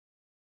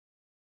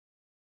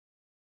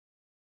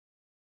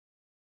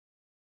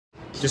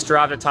Just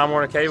arrived at Time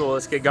Warner Cable.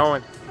 Let's get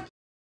going.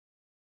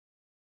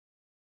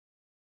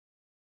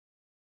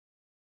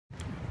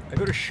 I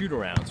go to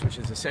shoot-arounds, which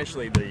is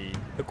essentially the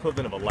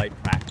equivalent of a light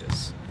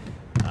practice,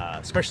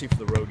 especially for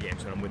the road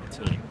games when I'm with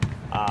the team.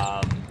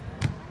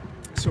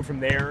 So from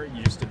there,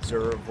 you just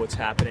observe what's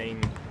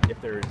happening. If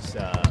there's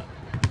a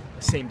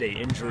same-day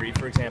injury,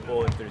 for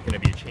example, if there's going to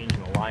be a change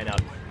in the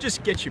lineup,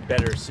 just get you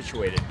better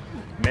situated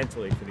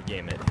mentally for the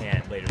game at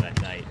hand later that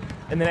night.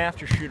 And then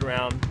after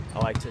shoot-around, I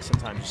like to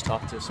sometimes just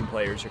talk to some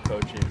players or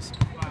coaches.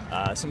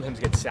 Sometimes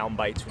get sound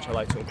bites, which I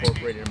like to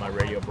incorporate into my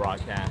radio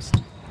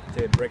broadcast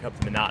to break up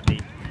the monotony.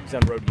 Because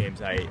on road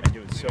games, I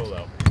do it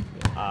solo.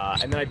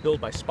 And then I build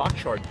my spot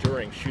chart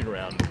during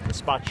shoot-around, the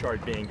spot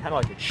chart being kind of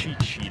like a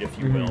cheat sheet, if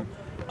you will.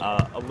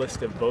 A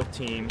list of both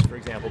teams. For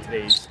example,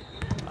 today's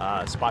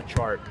spot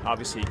chart,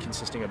 obviously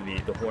consisting of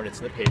the Hornets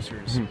and the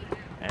Pacers.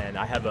 And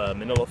I have a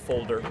manila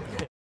folder.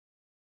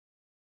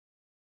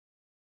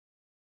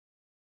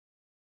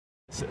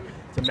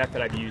 It's a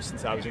method I've used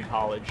since I was in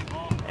college.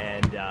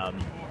 And I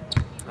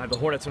have the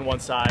Hornets on one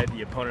side,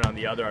 the opponent on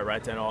the other. I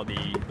write down all the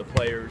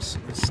players,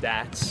 the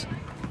stats,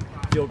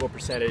 field goal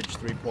percentage,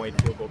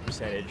 three-point field goal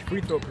percentage,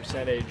 free throw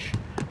percentage,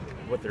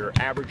 what they're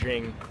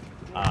averaging,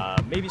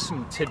 maybe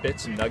some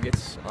tidbits and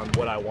nuggets on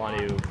what I want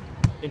to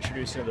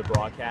introduce into the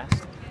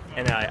broadcast.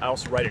 And I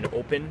also write an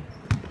open,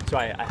 so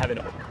I have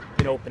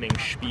an opening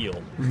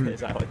spiel,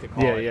 as I like to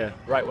call it,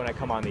 right when I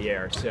come on the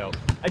air. So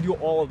I do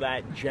all of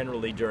that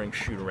generally during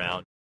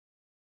shoot-around.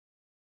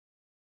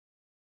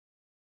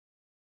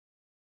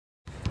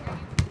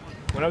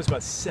 When I was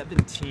about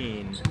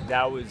 17,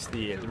 that was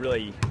the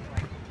really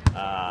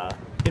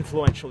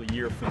influential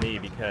year for me,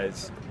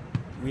 because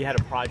we had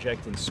a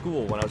project in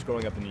school when I was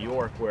growing up in New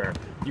York where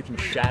you can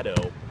shadow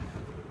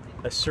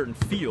a certain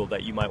field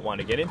that you might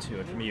want to get into,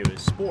 and for me it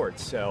was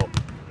sports. So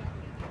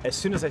as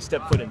soon as I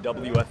stepped foot in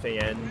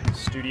WFAN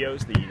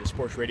studios, the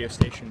sports radio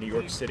station in New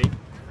York City,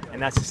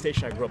 and that's the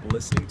station I grew up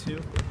listening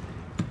to,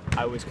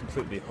 I was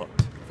completely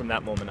hooked. From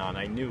that moment on,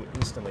 I knew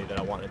instantly that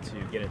I wanted to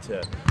get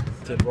into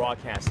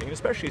broadcasting, and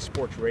especially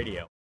sports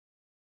radio.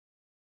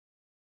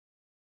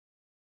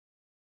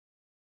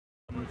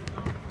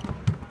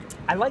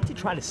 I like to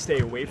try to stay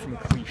away from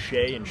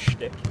cliche and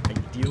shtick,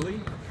 ideally,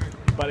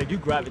 but I do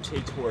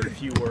gravitate toward a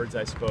few words,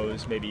 I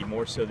suppose, maybe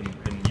more so than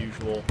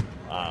usual,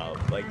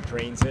 like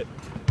drains it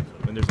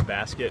when there's a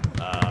basket.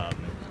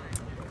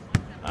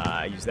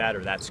 I use that,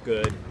 or that's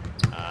good.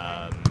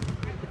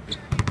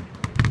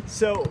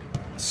 So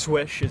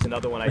swish is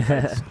another one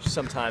I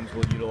sometimes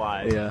will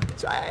utilize.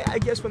 So I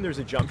guess when there's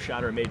a jump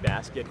shot or a made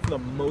basket, for the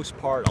most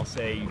part, I'll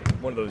say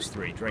one of those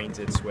three: drains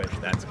it, swish,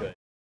 that's good.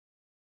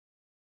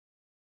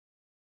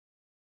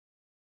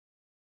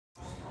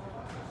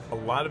 A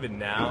lot of it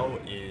now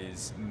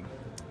is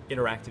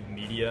interactive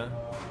media,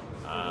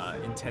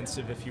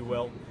 intensive, if you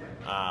will.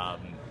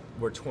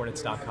 Where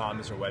Hornets.com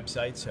is our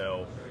website,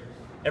 so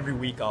every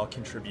week I'll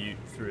contribute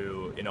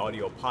through an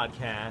audio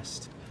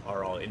podcast,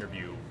 or I'll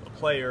interview a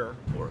player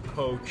or a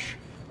coach,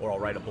 or I'll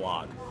write a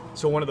blog.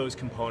 So one of those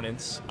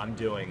components I'm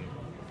doing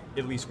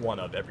at least one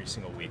of every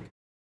single week.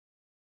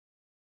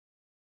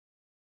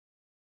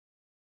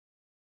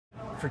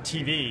 For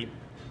TV,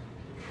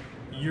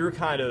 you're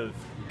kind of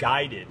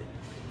guided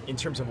in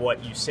terms of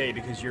what you say,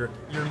 because you're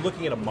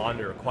looking at a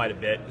monitor quite a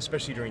bit,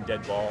 especially during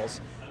dead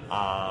balls.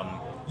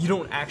 You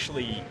don't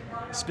actually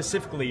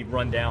specifically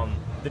run down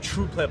the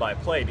true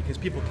play-by-play because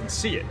people can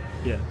see it.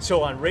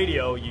 So on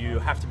radio, you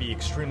have to be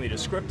extremely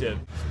descriptive.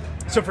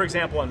 So for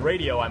example, on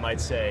radio, I might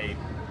say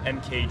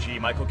MKG,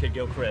 Michael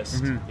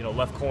Kidd-Gilchrist, you know,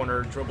 left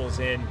corner, dribbles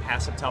in,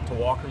 pass up top to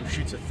Walker, who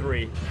shoots a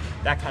three,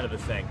 that kind of a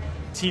thing.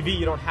 TV,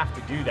 you don't have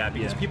to do that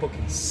because people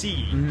can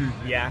see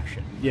the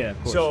action. Of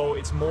course. So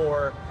it's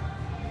more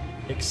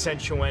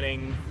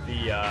accentuating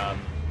the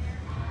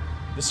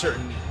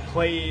certain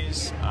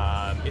plays.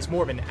 It's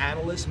more of an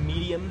analyst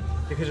medium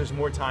because there's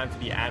more time for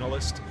the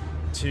analyst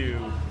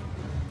to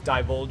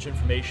divulge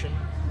information.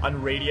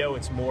 On radio,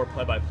 it's more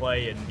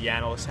play-by-play, and the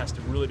analyst has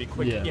to really be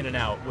quick in and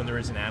out when there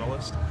is an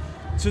analyst.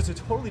 So it's a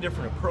totally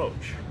different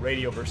approach,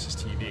 radio versus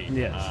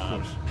TV. Of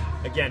course.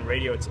 Again,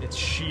 radio, it's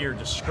sheer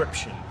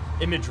description,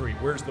 imagery.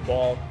 Where's the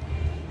ball?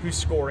 Who's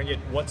scoring it?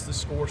 What's the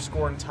score?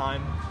 Scoring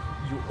time?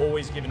 You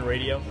always give in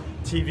radio.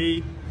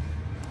 TV,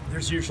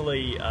 there's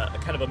usually a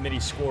kind of a mini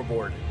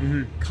scoreboard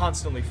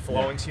constantly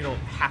flowing, so you don't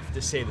have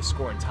to say the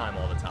score and time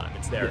all the time.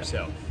 It's there,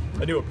 so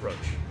a new approach.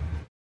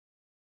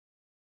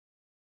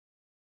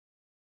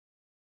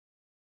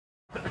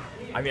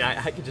 I mean,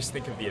 I could just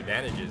think of the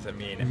advantages. I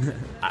mean,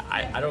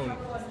 I don't,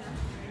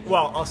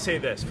 well, I'll say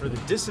this. For the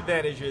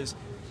disadvantages,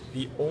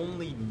 the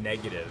only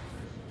negative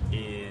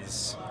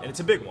is, and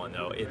it's a big one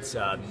though, it's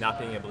not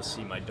being able to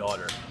see my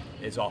daughter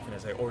as often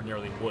as I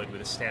ordinarily would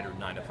with a standard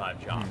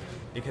 9-to-5 job,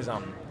 because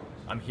I'm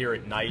here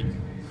at night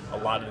a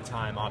lot of the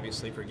time,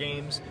 obviously, for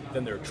games.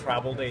 Then there are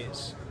travel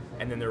days,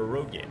 and then there are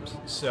road games.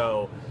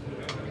 So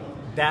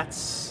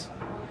that's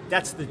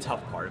the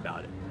tough part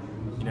about it.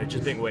 You know,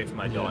 just being away from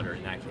my daughter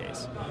in that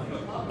case.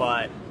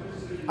 But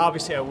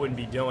obviously I wouldn't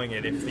be doing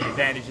it if the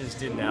advantages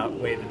didn't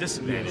outweigh the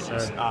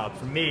disadvantages.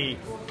 For me,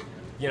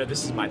 you know,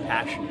 this is my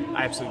passion.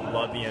 I absolutely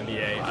love the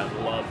NBA.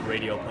 I love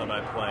radio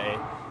play-by-play.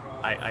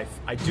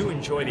 I do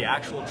enjoy the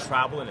actual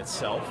travel in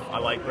itself. I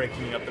like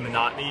breaking up the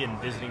monotony and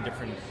visiting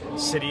different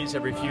cities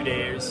every few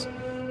days.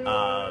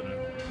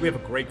 We have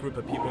a great group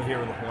of people here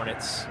in the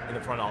Hornets, in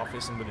the front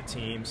office and with the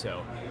team,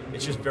 so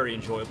it's just very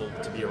enjoyable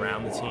to be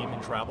around the team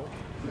and travel.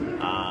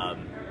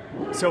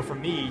 So for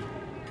me,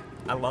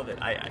 I love it.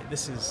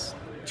 This is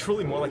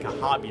truly more like a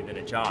hobby than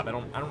a job. I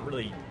don't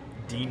really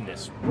deem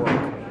this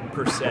work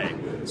per se,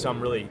 so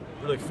I'm really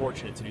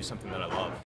fortunate to do something that I love.